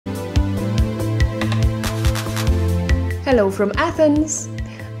Hello from Athens!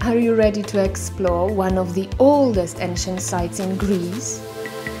 Are you ready to explore one of the oldest ancient sites in Greece?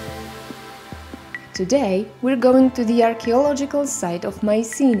 Today we're going to the archaeological site of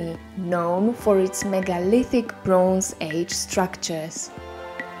Mycenae, known for its megalithic Bronze Age structures.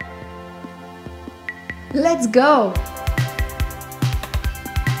 Let's go!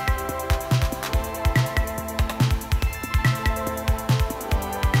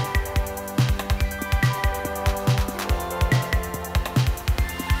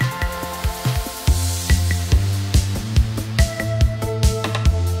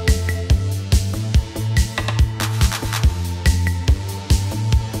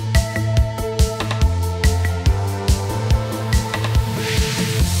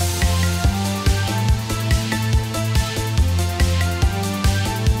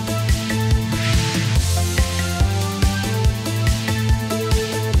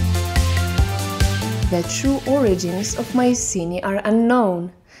 The true origins of Mycenae are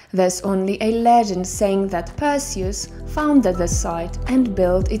unknown. There's only a legend saying that Perseus founded the site and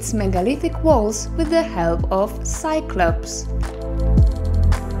built its megalithic walls with the help of Cyclops.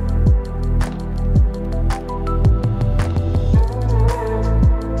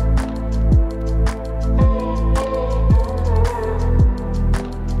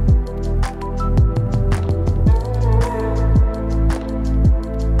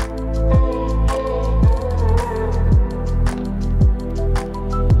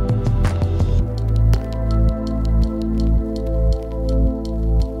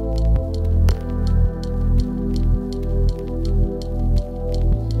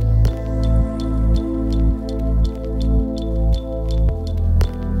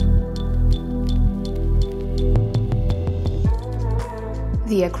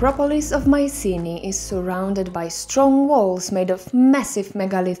 The Acropolis of Mycenae is surrounded by strong walls made of massive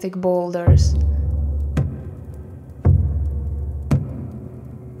megalithic boulders.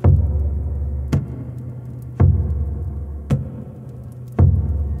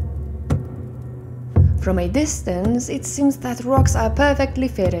 From a distance, it seems that rocks are perfectly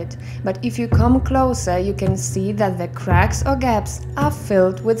fitted, but if you come closer, you can see that the cracks or gaps are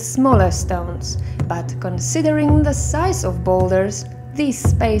filled with smaller stones. But considering the size of boulders, these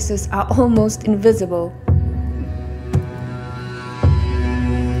spaces are almost invisible.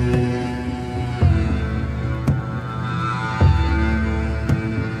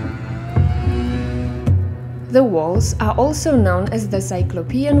 The walls are also known as the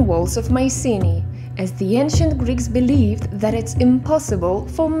cyclopean walls of Mycenae, as the ancient Greeks believed that it's impossible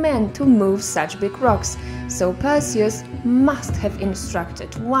for men to move such big rocks, so Perseus must have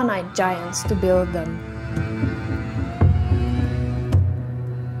instructed one-eyed giants to build them.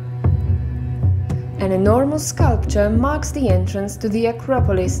 An enormous sculpture marks the entrance to the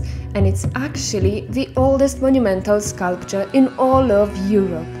Acropolis, and it's actually the oldest monumental sculpture in all of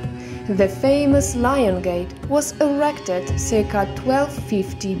Europe. The famous Lion Gate was erected circa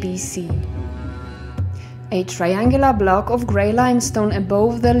 1250 BC. A triangular block of grey limestone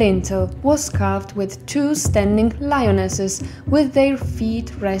above the lintel was carved with two standing lionesses with their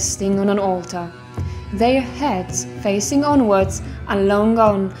feet resting on an altar. Their heads, facing onwards, are long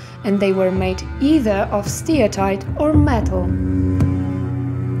gone, and they were made either of steatite or metal.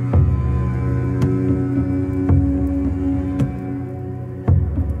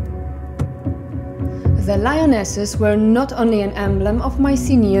 The lionesses were not only an emblem of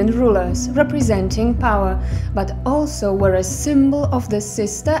Mycenaean rulers, representing power, but also were a symbol of the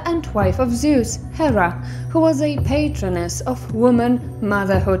sister and wife of Zeus, Hera, who was a patroness of woman,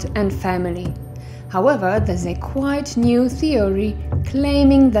 motherhood and family. However, there's a quite new theory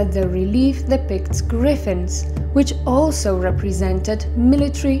claiming that the relief depicts griffins, which also represented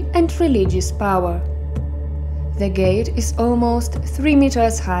military and religious power. The gate is almost 3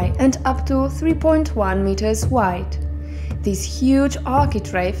 meters high and up to 3.1 meters wide. This huge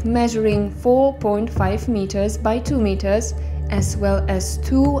architrave, measuring 4.5 meters by 2 meters, as well as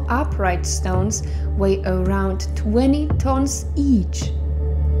two upright stones, weigh around 20 tons each.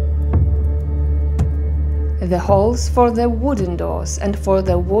 The holes for the wooden doors and for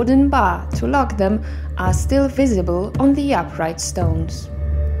the wooden bar to lock them are still visible on the upright stones.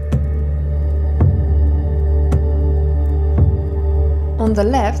 On the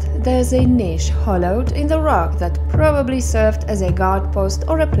left, there's a niche hollowed in the rock that probably served as a guard post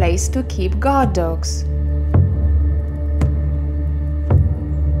or a place to keep guard dogs.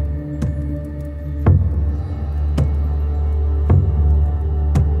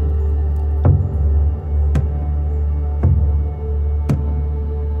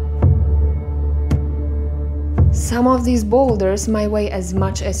 Some of these boulders might weigh as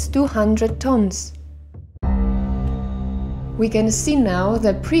much as 200 tons. We can see now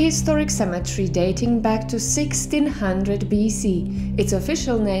the prehistoric cemetery dating back to 1600 BC. Its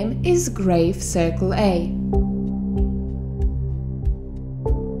official name is Grave Circle A.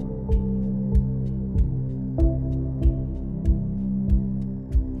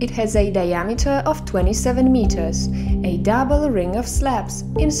 It has a diameter of 27 meters. A double ring of slabs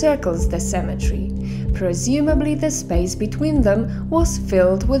encircles the cemetery. Presumably the space between them was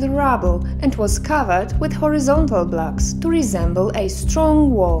filled with rubble and was covered with horizontal blocks to resemble a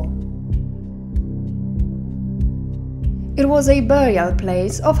strong wall. It was a burial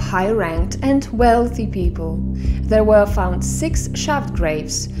place of high-ranked and wealthy people. There were found 6 shaft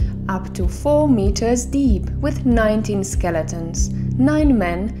graves, up to 4 meters deep, with 19 skeletons, 9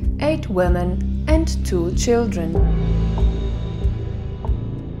 men, 8 women, and 2 children.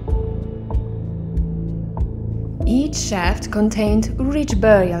 Each shaft contained rich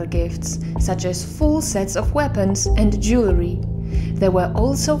burial gifts, such as full sets of weapons and jewelry. There were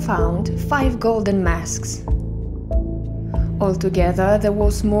also found 5 golden masks. Altogether, there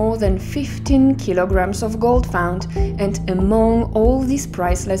was more than 15 kilograms of gold found, and among all these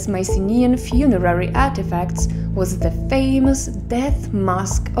priceless Mycenaean funerary artifacts was the famous death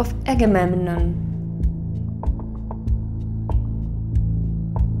mask of Agamemnon.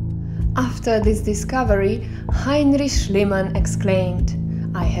 After this discovery, Heinrich Schliemann exclaimed,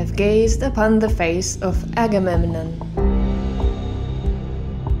 "I have gazed upon the face of Agamemnon."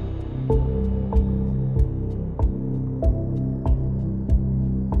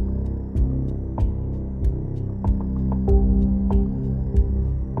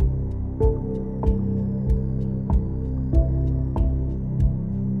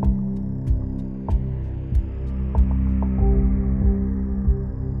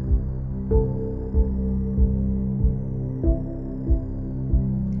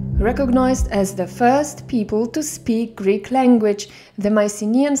 Recognized as the first people to speak Greek language, the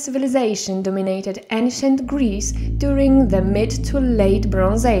Mycenaean civilization dominated ancient Greece during the mid to late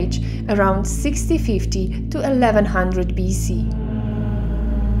Bronze Age, around 6050 to 1100 BC.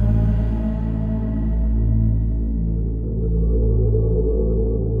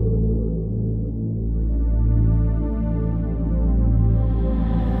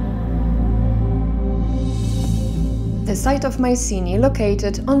 The site of Mycenae,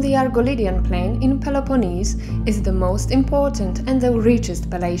 located on the Argolidian plain in Peloponnese, is the most important and the richest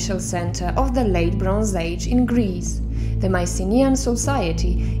palatial center of the late Bronze Age in Greece. The Mycenaean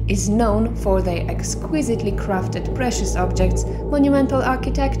society is known for their exquisitely crafted precious objects, monumental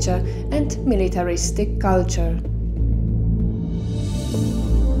architecture, and militaristic culture.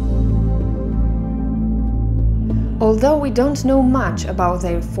 Although we don't know much about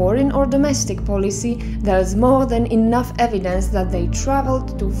their foreign or domestic policy, there is more than enough evidence that they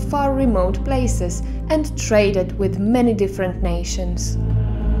traveled to far remote places and traded with many different nations.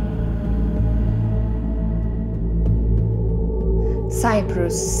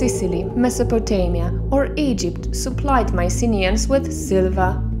 Cyprus, Sicily, Mesopotamia, or Egypt supplied Mycenaeans with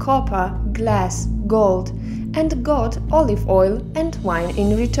silver, copper, glass, gold, and got olive oil and wine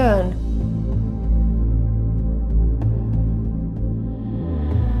in return.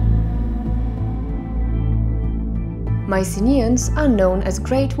 Mycenaeans are known as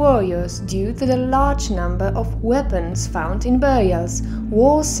great warriors due to the large number of weapons found in burials,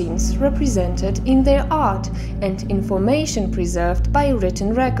 war scenes represented in their art, and information preserved by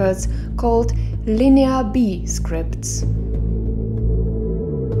written records called Linear B scripts.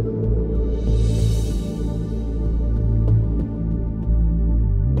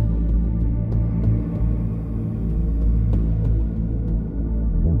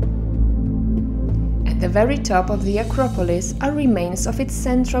 At the very top of the Acropolis are remains of its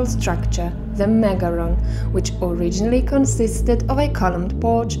central structure, the Megaron, which originally consisted of a columned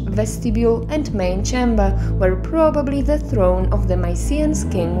porch, vestibule and main chamber, where probably the throne of the Mycenaean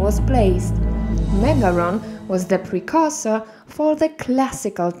king was placed. Megaron was the precursor for the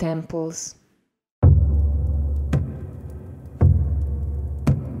classical temples.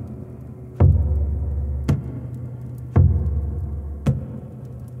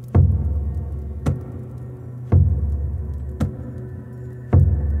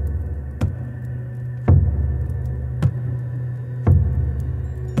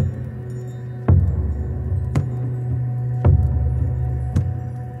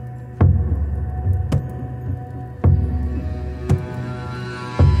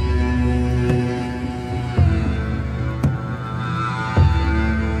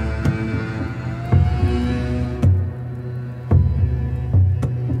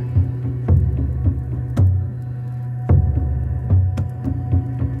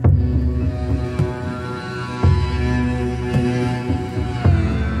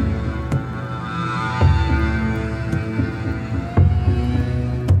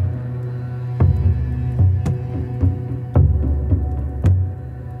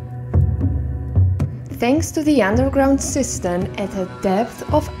 Thanks to the underground cistern at a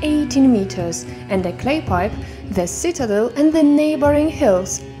depth of 18 meters and a clay pipe, the citadel and the neighboring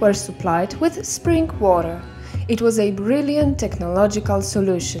hills were supplied with spring water. It was a brilliant technological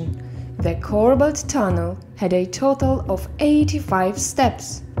solution. The corbelled tunnel had a total of 85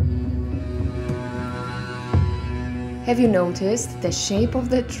 steps. Have you noticed the shape of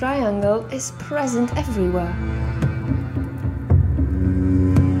the triangle is present everywhere?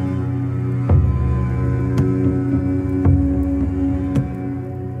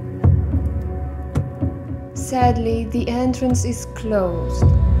 Sadly, the entrance is closed.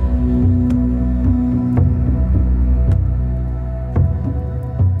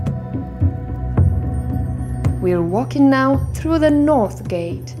 We're walking now through the North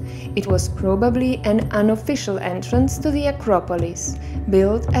Gate. It was probably an unofficial entrance to the Acropolis,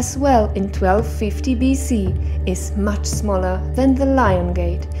 built as well in 1250 BC, is much smaller than the Lion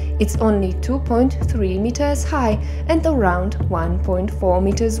Gate. It's only 2.3 meters high and around 1.4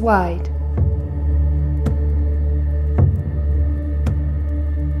 meters wide.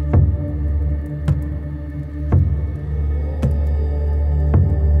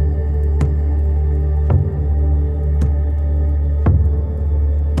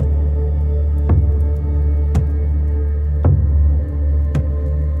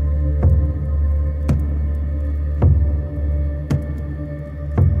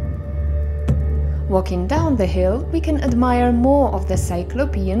 Walking down the hill, we can admire more of the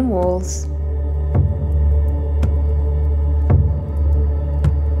cyclopean walls.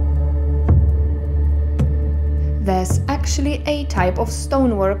 There's actually a type of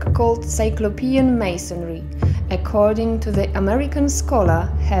stonework called cyclopean masonry. According to the American scholar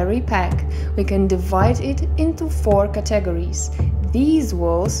Harry Peck, we can divide it into 4 categories. These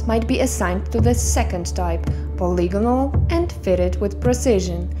walls might be assigned to the second type, polygonal and fitted with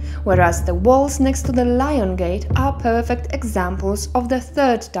precision, whereas the walls next to the Lion Gate are perfect examples of the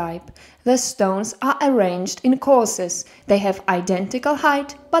third type. The stones are arranged in courses. They have identical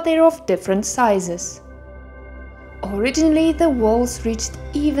height, but they're of different sizes. Originally, the walls reached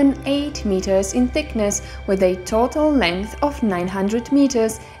even 8 meters in thickness, with a total length of 900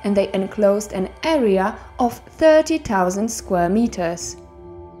 meters, and they enclosed an area of 30,000 square meters.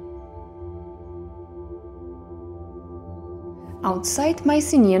 Outside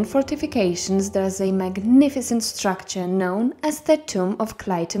Mycenaean fortifications, there's a magnificent structure known as the Tomb of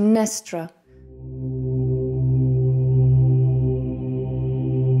Clytemnestra.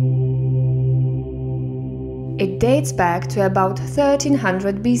 It dates back to about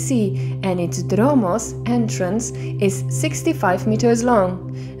 1300 BC, and its dromos entrance is 65 meters long.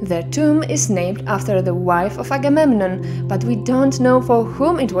 The tomb is named after the wife of Agamemnon, but we don't know for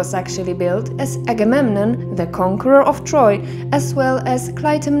whom it was actually built, as Agamemnon, the conqueror of Troy, as well as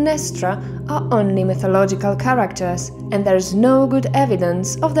Clytemnestra are only mythological characters, and there's no good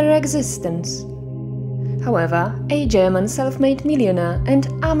evidence of their existence. However, a German self-made millionaire and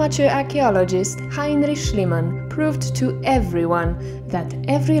amateur archaeologist Heinrich Schliemann proved to everyone that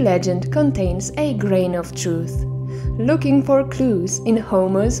every legend contains a grain of truth. Looking for clues in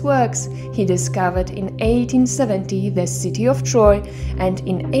Homer's works, he discovered in 1870 the city of Troy, and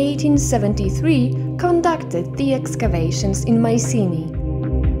in 1873 conducted the excavations in Mycenae.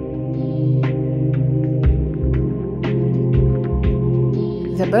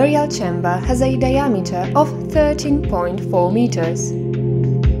 The burial chamber has a diameter of 13.4 meters.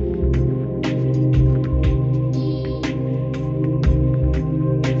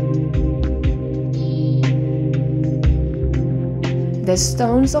 The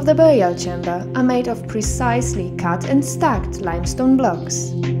stones of the burial chamber are made of precisely cut and stacked limestone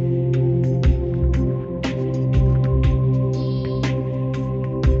blocks.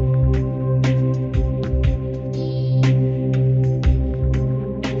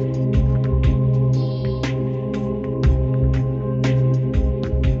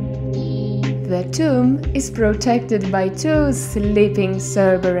 The tomb is protected by 2 sleeping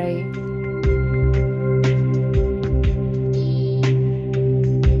Cerberae.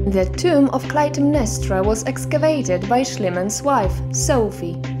 The tomb of Clytemnestra was excavated by Schliemann's wife,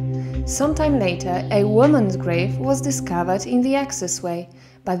 Sophie. Sometime later, a woman's grave was discovered in the accessway,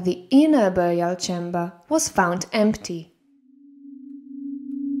 but the inner burial chamber was found empty.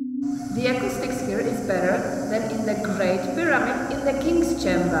 The acoustics here is better than in the Great Pyramid in the King's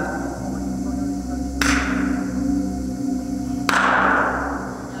Chamber.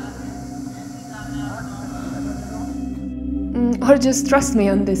 Or just trust me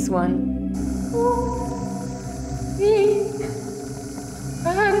on this one. The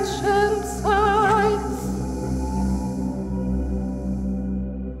ancient sites.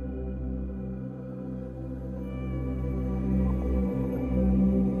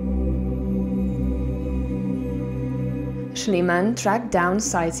 Schliemann tracked down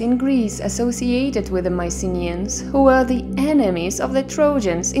sites in Greece associated with the Mycenaeans, who were the enemies of the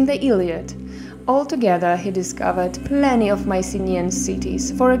Trojans in the Iliad. Altogether, he discovered plenty of Mycenaean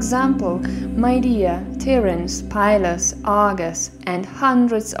cities, for example, Mydia, Tiryns, Pylos, Argos, and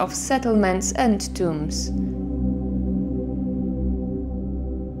hundreds of settlements and tombs.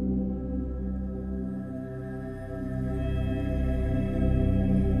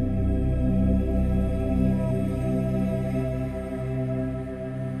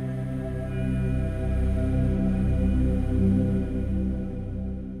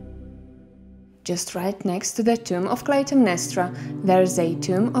 Just right next to the tomb of Clytemnestra, there's a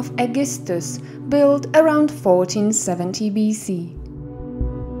tomb of Aegisthus, built around 1470 BC.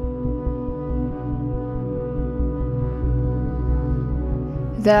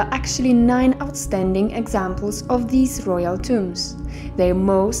 There are actually 9 outstanding examples of these royal tombs. Their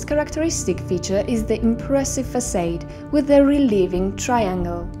most characteristic feature is the impressive facade with the relieving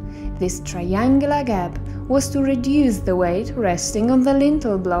triangle. This triangular gap was to reduce the weight resting on the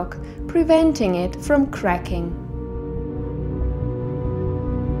lintel block, preventing it from cracking.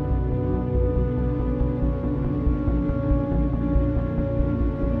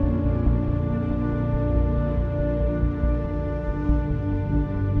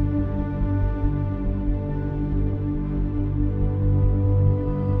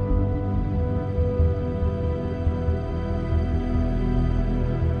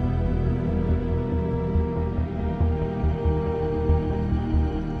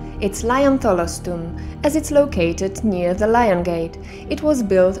 It's Lion Tholos tomb, as it's located near the Lion Gate. It was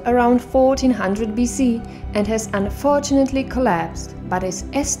built around 1400 BC and has unfortunately collapsed, but is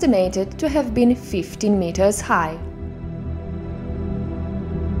estimated to have been 15 meters high.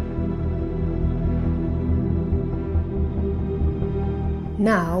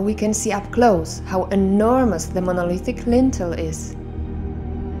 Now we can see up close how enormous the monolithic lintel is.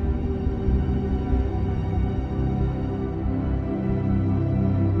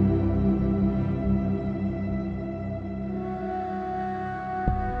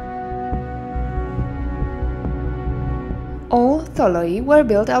 All tholoi were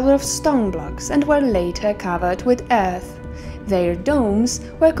built out of stone blocks and were later covered with earth. Their domes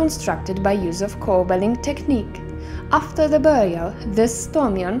were constructed by use of corbelling technique. After the burial, the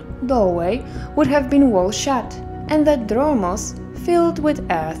stomion, doorway, would have been wall shut, and the dromos filled with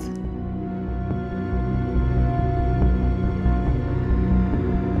earth.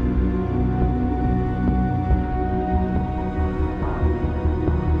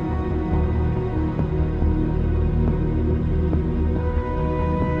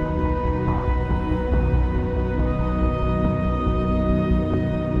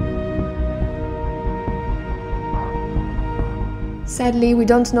 Sadly, we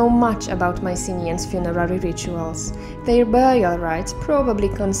don't know much about Mycenaeans' funerary rituals. Their burial rites probably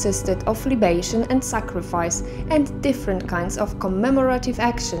consisted of libation and sacrifice and different kinds of commemorative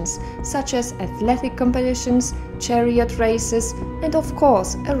actions, such as athletic competitions, chariot races, and of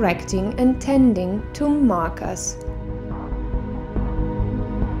course erecting and tending tomb markers.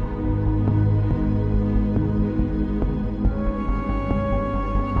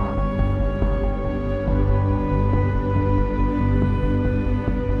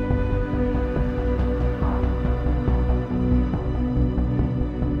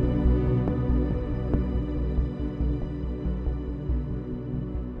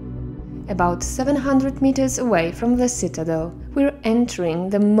 About 700 meters away from the citadel, we're entering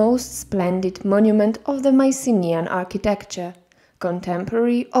the most splendid monument of the Mycenaean architecture.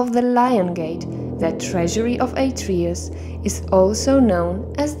 Contemporary of the Lion Gate, the treasury of Atreus, is also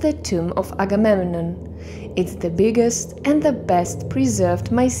known as the tomb of Agamemnon. It's the biggest and the best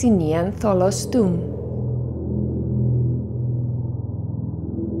preserved Mycenaean Tholos tomb.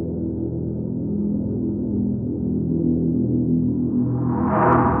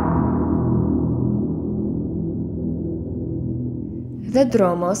 The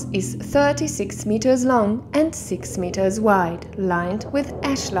dromos is 36 meters long and 6 meters wide, lined with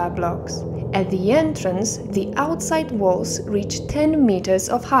ashlar blocks. At the entrance, the outside walls reach 10 meters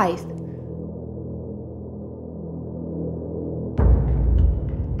of height.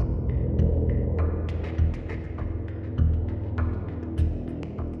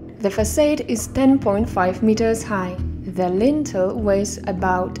 The facade is 10.5 meters high. The lintel weighs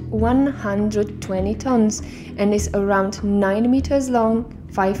about 120 tons and is around 9 meters long,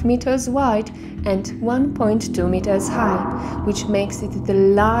 5 meters wide and 1.2 meters high, which makes it the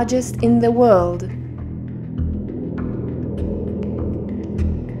largest in the world.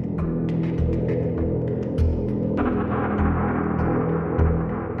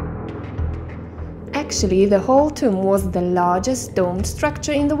 Actually, the whole tomb was the largest domed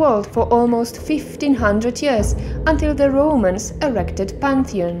structure in the world for almost 1500 years, until the Romans erected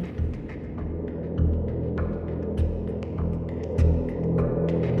Pantheon.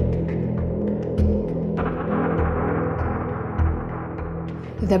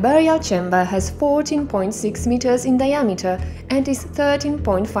 The burial chamber has 14.6 meters in diameter and is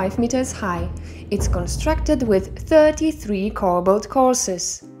 13.5 meters high. It's constructed with 33 corbelled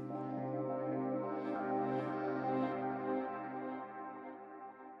courses.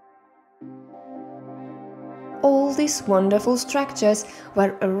 All these wonderful structures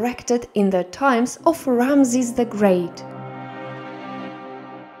were erected in the times of Ramses the Great.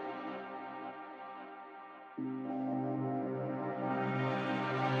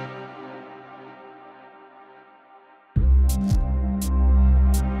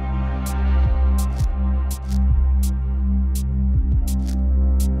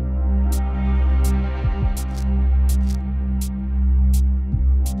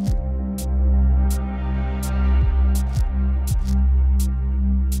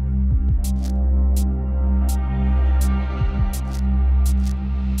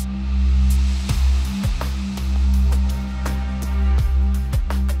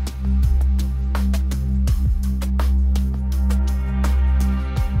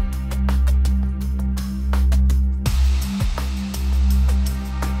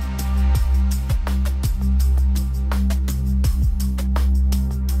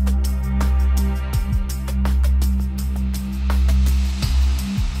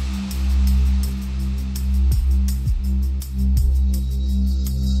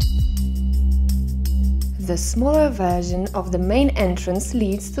 The smaller version of the main entrance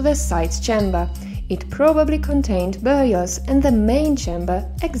leads to the side chamber. It probably contained burials, and the main chamber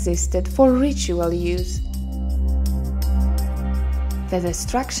existed for ritual use. The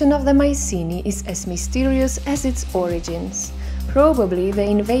destruction of the Mycenae is as mysterious as its origins. Probably the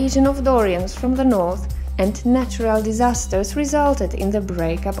invasion of Dorians from the north and natural disasters resulted in the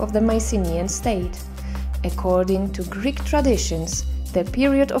breakup of the Mycenaean state. According to Greek traditions, the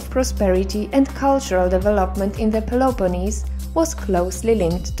period of prosperity and cultural development in the Peloponnese was closely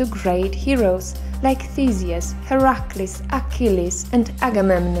linked to great heroes like Theseus, Heracles, Achilles, and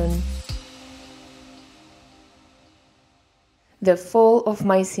Agamemnon. The fall of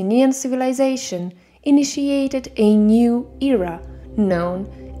Mycenaean civilization initiated a new era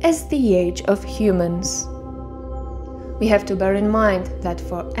known as the Age of Humans. We have to bear in mind that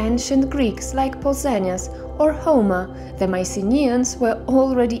for ancient Greeks like Pausanias or Homer, the Mycenaeans were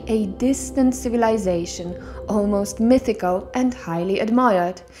already a distant civilization, almost mythical and highly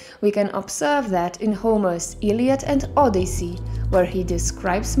admired. We can observe that in Homer's Iliad and Odyssey, where he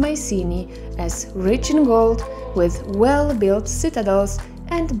describes Mycenae as rich in gold, with well-built citadels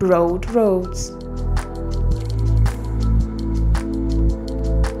and broad roads.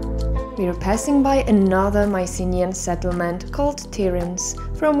 We are passing by another Mycenaean settlement called Tiryns,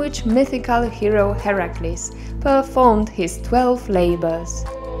 from which mythical hero Heracles performed his 12 labors.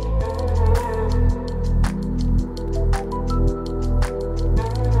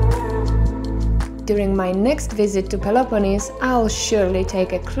 During my next visit to Peloponnese, I'll surely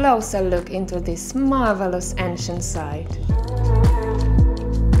take a closer look into this marvelous ancient site.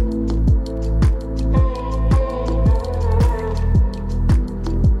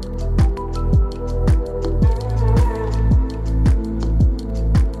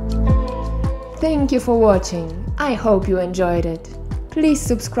 Thank you for watching. I hope you enjoyed it. Please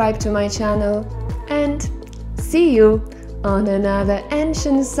subscribe to my channel and see you on another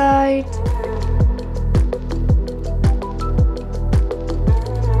ancient site.